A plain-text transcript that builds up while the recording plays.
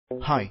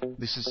Hi,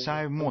 this is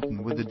Sive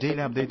Morten with the daily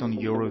update on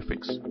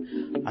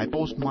EuroFX. I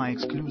post my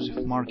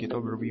exclusive market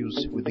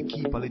overviews with the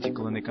key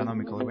political and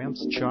economical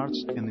events,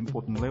 charts and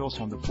important levels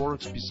on the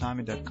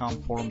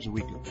ForexPeaceArmy.com forums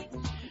weekly.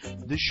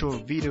 This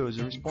short video is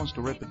a response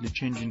to rapidly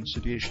changing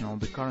situation on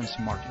the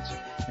currency markets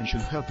and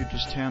should help you to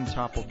stay on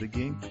top of the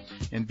game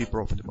and be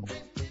profitable.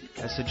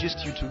 I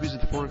suggest you to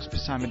visit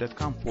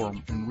ForexPeaceArmy.com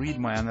forum and read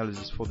my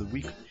analysis for the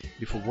week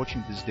before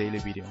watching this daily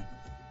video.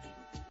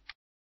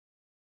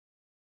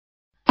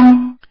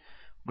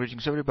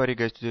 Greetings everybody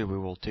guys, today we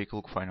will take a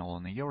look finally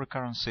on the euro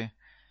currency.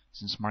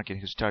 Since market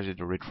has started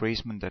a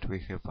retracement that we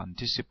have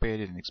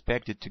anticipated and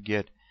expected to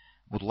get,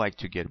 would like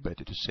to get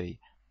better to say,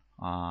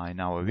 in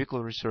our weekly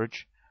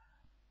research.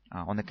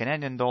 On the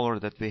Canadian dollar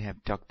that we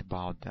have talked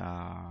about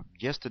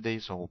yesterday,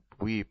 so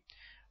we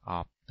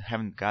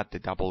haven't got the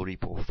double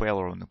repo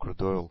failure on the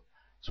crude oil,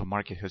 so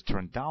market has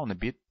turned down a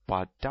bit,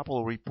 but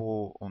double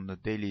repo on the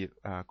daily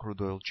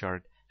crude oil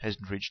chart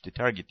hasn't reached the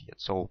target yet.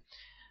 So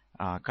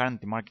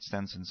currently market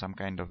stands in some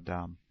kind of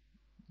the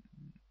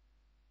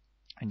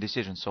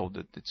indecision, so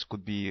that it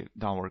could be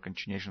downward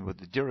continuation with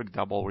the direct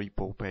double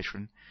repo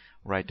pattern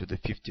right to the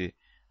 $50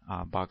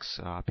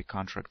 per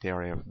contract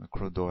area of the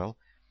crude oil.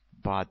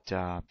 But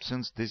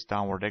since this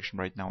downward action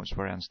right now is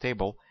very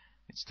unstable,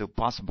 it's still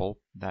possible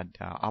that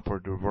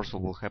upward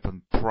reversal will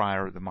happen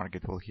prior the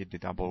market will hit the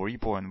double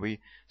repo, and we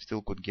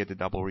still could get the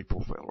double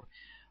repo failure.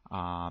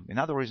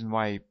 Another reason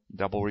why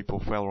double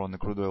repo failure on the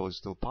crude oil is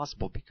still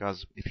possible,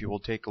 because if you will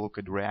take a look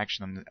at the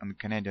reaction on the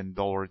Canadian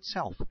dollar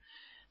itself, so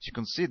you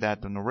can see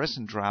that on the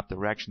recent drop the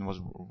reaction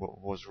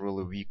was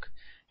really weak,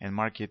 and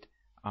market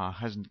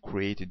hasn't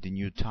created the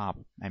new top,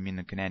 I mean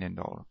the Canadian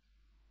dollar.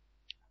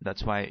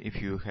 That's why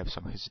if you have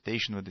some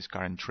hesitation with this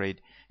current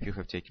trade, if you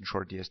have taken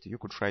short yesterday, you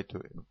could try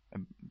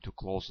to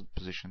close the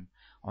position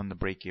on the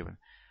break even.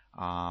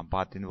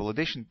 But the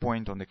validation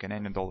point on the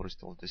Canadian dollar is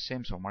still the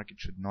same, so market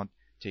should not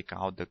take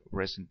out the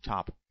recent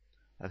top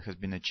that has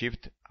been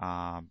achieved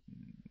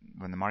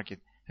when the market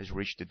has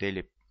reached the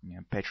daily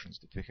patterns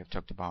that we have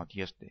talked about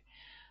yesterday.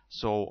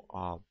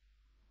 So,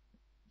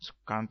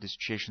 current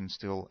situation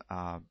still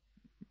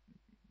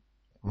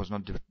was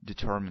not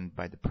determined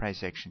by the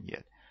price action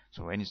yet.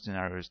 So any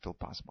scenario is still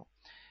possible.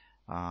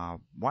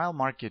 While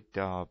market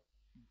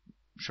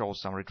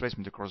shows some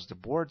retracement across the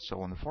board,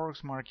 so on the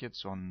forex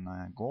markets,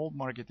 on gold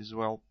market as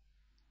well,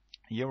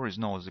 euro is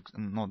not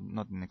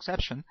an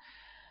exception.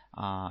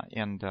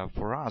 And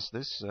for us,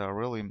 this is a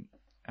really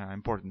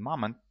important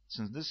moment,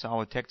 since this is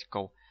our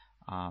tactical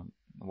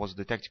was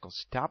the tactical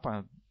setup.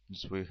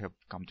 So we have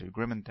come to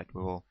agreement that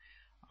we will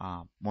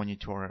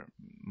monitor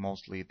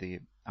mostly the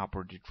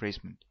upward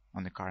retracement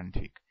on the current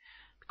week,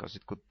 because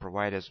it could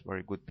provide us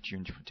very good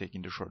opportunity for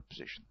taking the short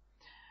position.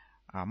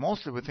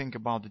 Mostly we think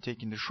about the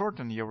taking the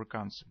short on the euro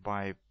currency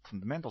by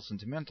fundamental,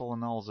 sentimental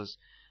analysis,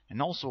 and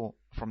also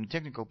from the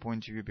technical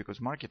point of view, because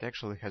market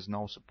actually has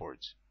no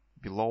supports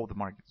below the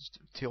market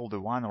till the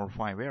 1 or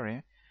 5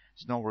 area.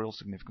 There's no real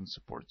significant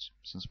supports,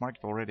 since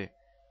market already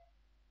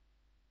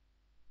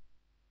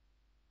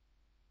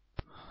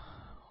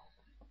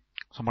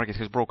market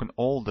has broken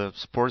all the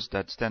supports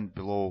that stand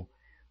below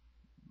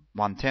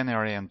 110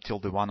 area until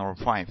the 1 or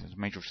 5. The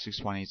major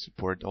 618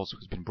 support also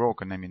has been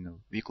broken, I mean the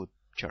weekly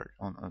chart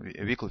on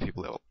a weekly fib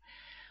level.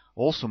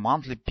 Also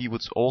monthly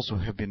pivots also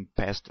have been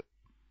passed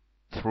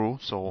through,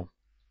 so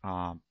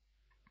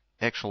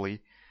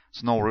actually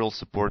there's no real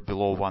support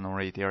below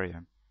 108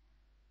 area.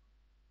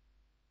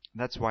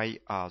 That's why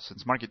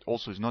since market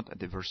also is not at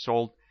the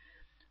oversold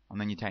on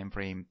any time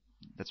frame,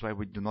 that's why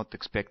we do not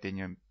expect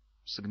any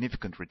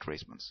significant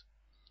retracements.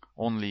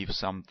 Only if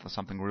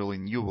something really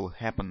new will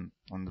happen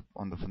on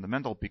the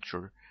fundamental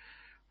picture,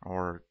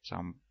 or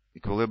some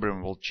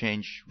equilibrium will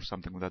change or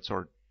something of that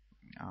sort.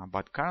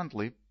 But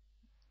currently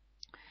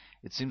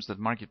it seems that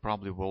market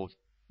probably will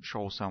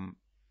show some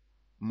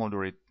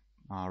moderate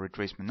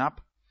retracement up.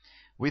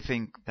 We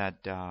think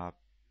that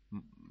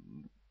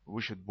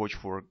we should watch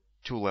for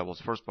two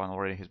levels. First one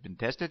already has been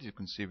tested, you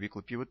can see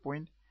weekly pivot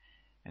point,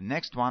 and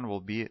next one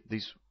will be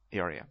this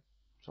area.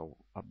 So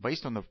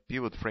based on the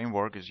pivot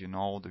framework, as you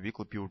know, the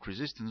weekly pivot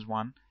resistance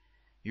one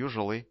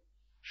usually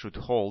should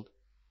hold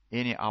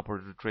any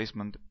upward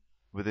retracement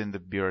within the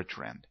bear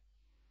trend.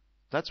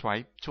 That's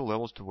why two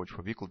levels to watch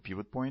for weekly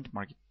pivot point,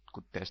 market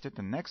could test it,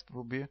 and next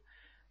will be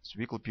this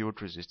weekly pivot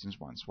resistance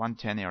ones,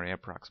 110 area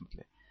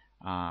approximately.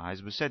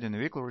 As we said in the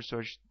weekly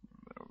research,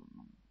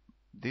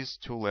 these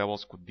two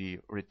levels could be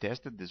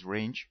retested, this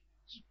range,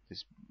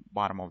 this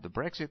bottom of the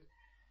Brexit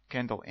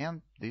candle,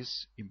 and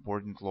this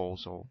important low,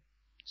 so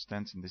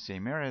stands in the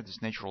same area,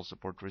 this natural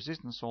support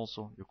resistance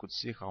also. You could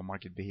see how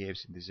market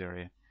behaves in this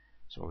area.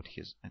 So it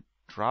has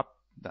dropped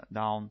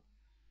down,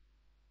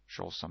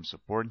 shows some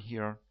support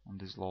here on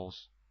these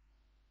lows,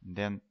 and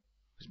then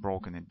has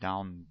broken it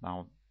down,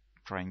 now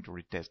trying to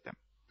retest them.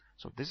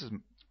 So this is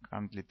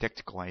currently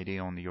tactical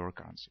idea on the euro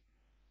currency.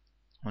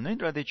 On the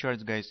intraday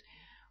charts, guys,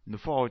 on the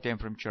 4-hour time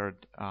frame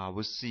chart,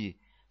 we see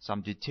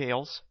some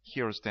details.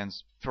 Here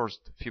stands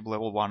first fib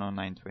level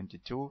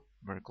 109.22,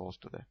 very close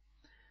to the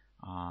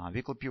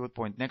Weekly pivot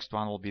point. Next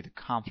one will be the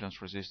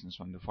confidence resistance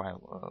on the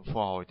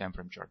 4-hour time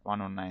frame chart.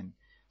 109.65,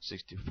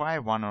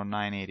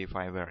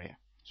 109.85 area.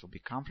 So be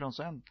confidence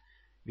and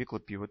weekly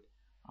pivot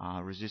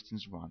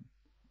resistance 1.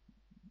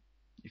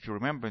 If you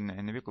remember, in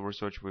the weekly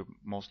research, we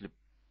mostly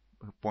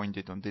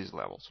pointed on this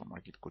level, so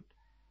market could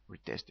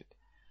retest it.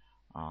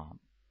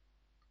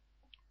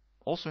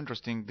 Also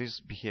interesting, this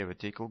behavior.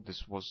 Take a look.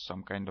 This was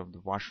some kind of the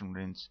wash and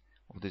rinse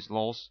of these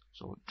lows.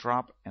 So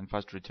drop and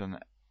fast return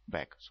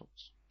back. So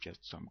it's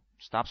just some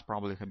stops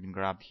probably have been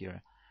grabbed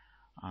here.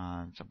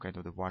 Some kind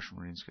of the wash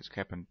and rinse has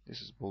happened. This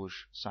is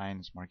bullish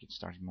signs. Market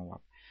starting to move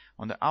up.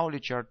 On the hourly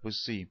chart, we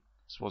see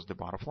this was the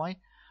butterfly,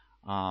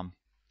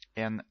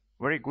 and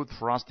very good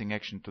thrusting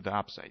action to the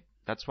upside.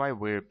 That's why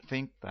we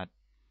think that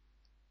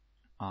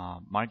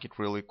market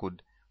really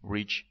could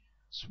reach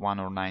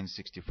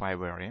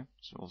 109.65 area.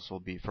 So also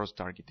be first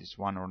target is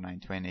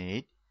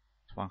 109.28.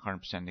 It's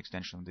 100%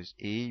 extension of this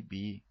A,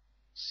 B,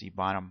 C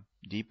bottom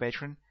D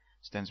pattern.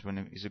 Stands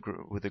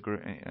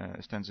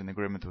stands in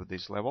agreement with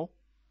this level.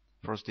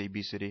 First A,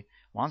 B, C, D.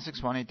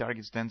 1618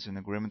 target stands in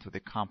agreement with the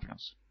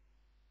confidence.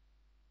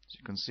 So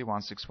you can see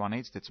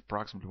 1618. That's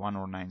approximately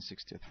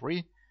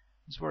 109.63.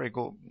 It's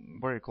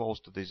very close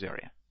to this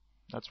area.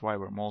 That's why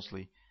we're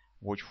mostly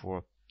watch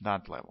for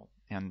that level,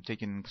 and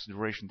taking in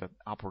consideration that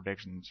upward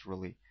action is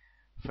really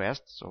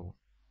fast, so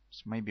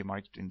maybe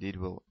market indeed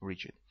will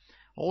reach it.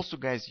 Also,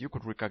 guys, you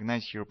could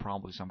recognize here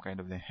probably some kind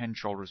of the hand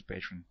shoulders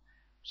pattern,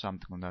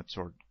 something of that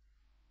sort.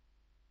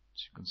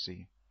 As you can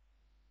see,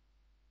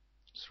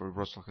 so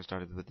reversal has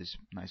started with this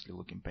nicely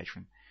looking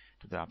pattern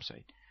to the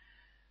upside.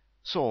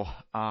 So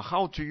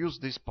how to use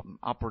this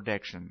upward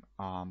action?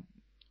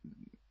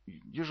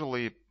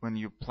 Usually when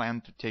you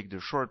plan to take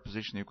the short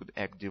position, you could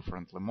act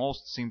differently.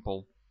 Most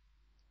simple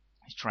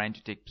is trying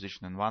to take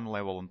position in one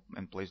level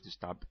and place the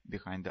stop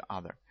behind the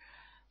other.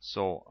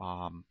 So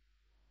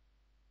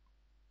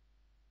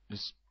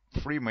there's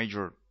 3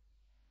 major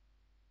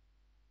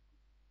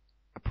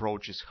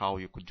approaches how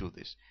you could do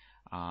this.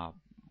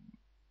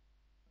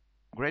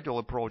 Gradual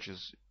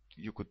approaches,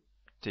 you could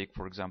take,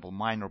 for example,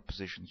 minor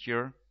position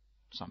here,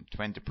 some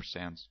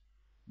 20%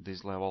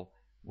 this level,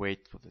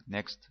 wait for the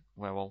next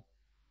level,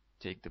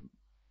 take the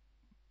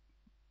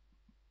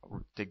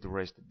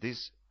rest of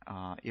this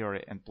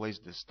area and place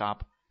the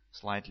stop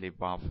slightly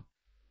above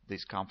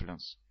this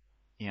confidence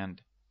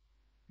and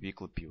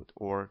weekly pivot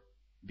or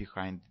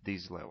behind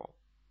this level.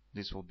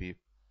 This will be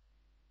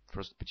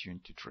first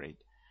opportunity to trade.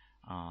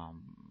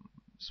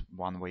 It's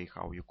one way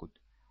how you could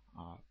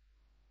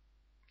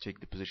take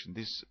the position.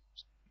 This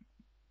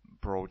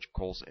approach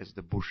calls as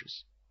the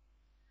bushes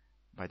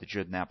by the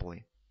Judd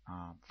Napoli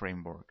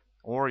framework.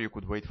 Or you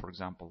could wait, for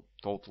example,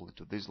 totally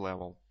to this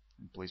level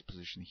and place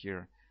position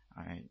here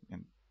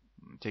and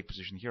take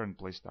position here and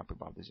place stop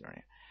above this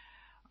area.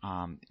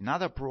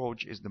 Another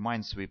approach is the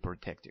minesweeper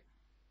tactic.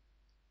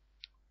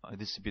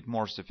 This is a bit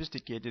more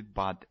sophisticated,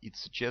 but it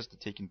suggests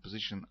taking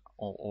position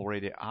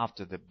already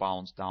after the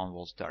bounce down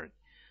will start.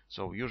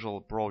 So usual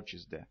approach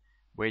is the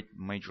wait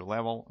major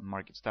level,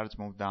 market starts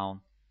move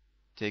down,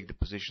 take the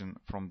position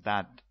from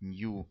that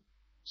new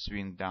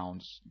swing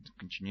downs,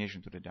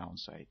 continuation to the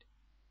downside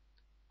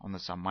on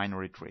some minor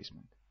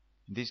retracement.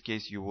 In this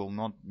case, you will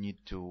not need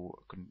to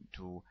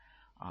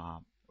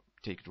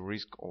take the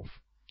risk of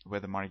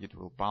whether market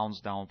will bounce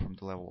down from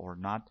the level or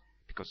not,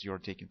 because you are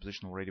taking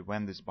position already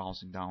when this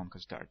bouncing down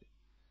has started.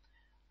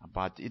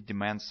 But it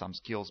demands some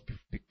skills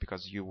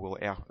because you will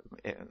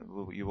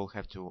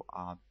have to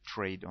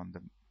trade on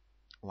the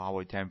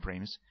lower time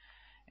frames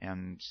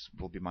and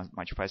will be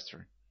much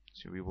faster.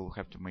 So we will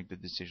have to make the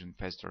decision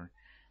faster,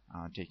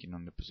 taking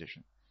on the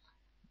position.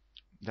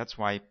 That's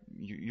why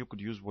you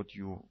could use what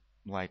you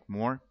like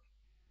more.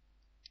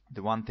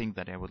 The one thing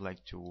that I would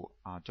like to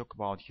talk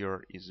about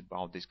here is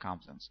about this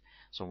confidence.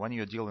 So when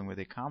you're dealing with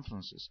the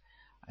confidences,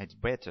 it's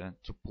better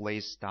to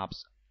place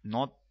stops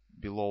not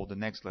below the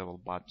next level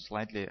but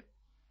slightly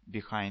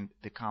behind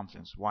the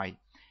confidence. Why?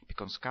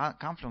 Because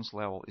confidence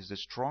level is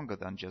stronger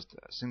than just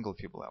a single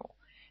fib level.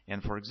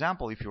 And for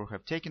example, if you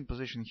have taken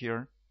position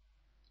here,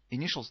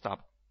 initial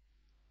stop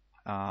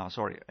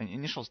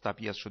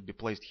yes should be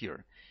placed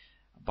here,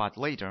 but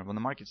later when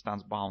the market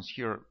starts bounce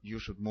here, you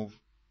should move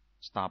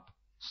stop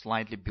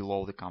slightly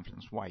below the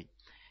confidence. Why?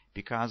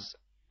 Because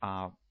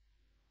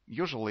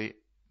usually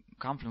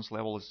confidence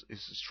level is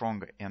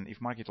stronger, and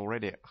if market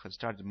already has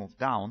started to move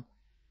down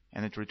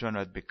and it returned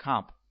right back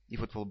up, if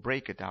it will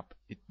break it up,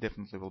 it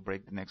definitely will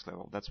break the next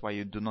level. That's why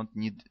you do not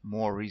need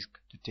more risk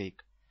to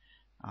take.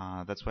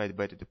 That's why it's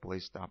better to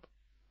place stop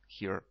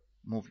here,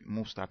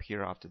 move stop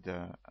here after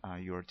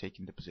you are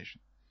taking the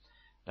position.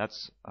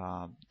 That's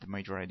the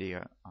major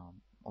idea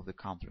of the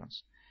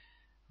confidence,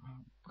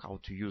 how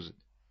to use it.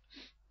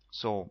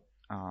 So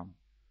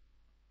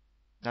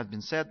that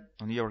being said,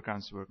 on the euro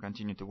currency, we're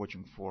continuing to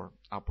watching for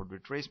upward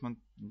retracement,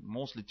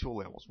 mostly 2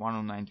 levels,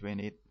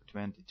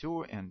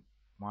 109.2822 and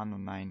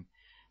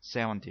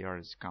 109.70 are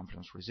as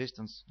confidence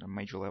resistance, the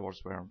major levels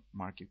where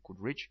market could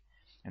reach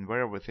and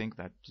where we think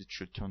that it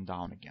should turn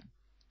down again.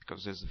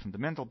 Because there's a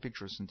fundamental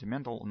picture,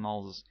 sentimental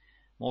analysis,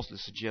 mostly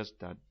suggest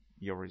that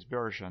euro is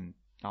bearish and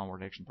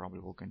downward action probably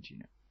will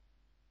continue.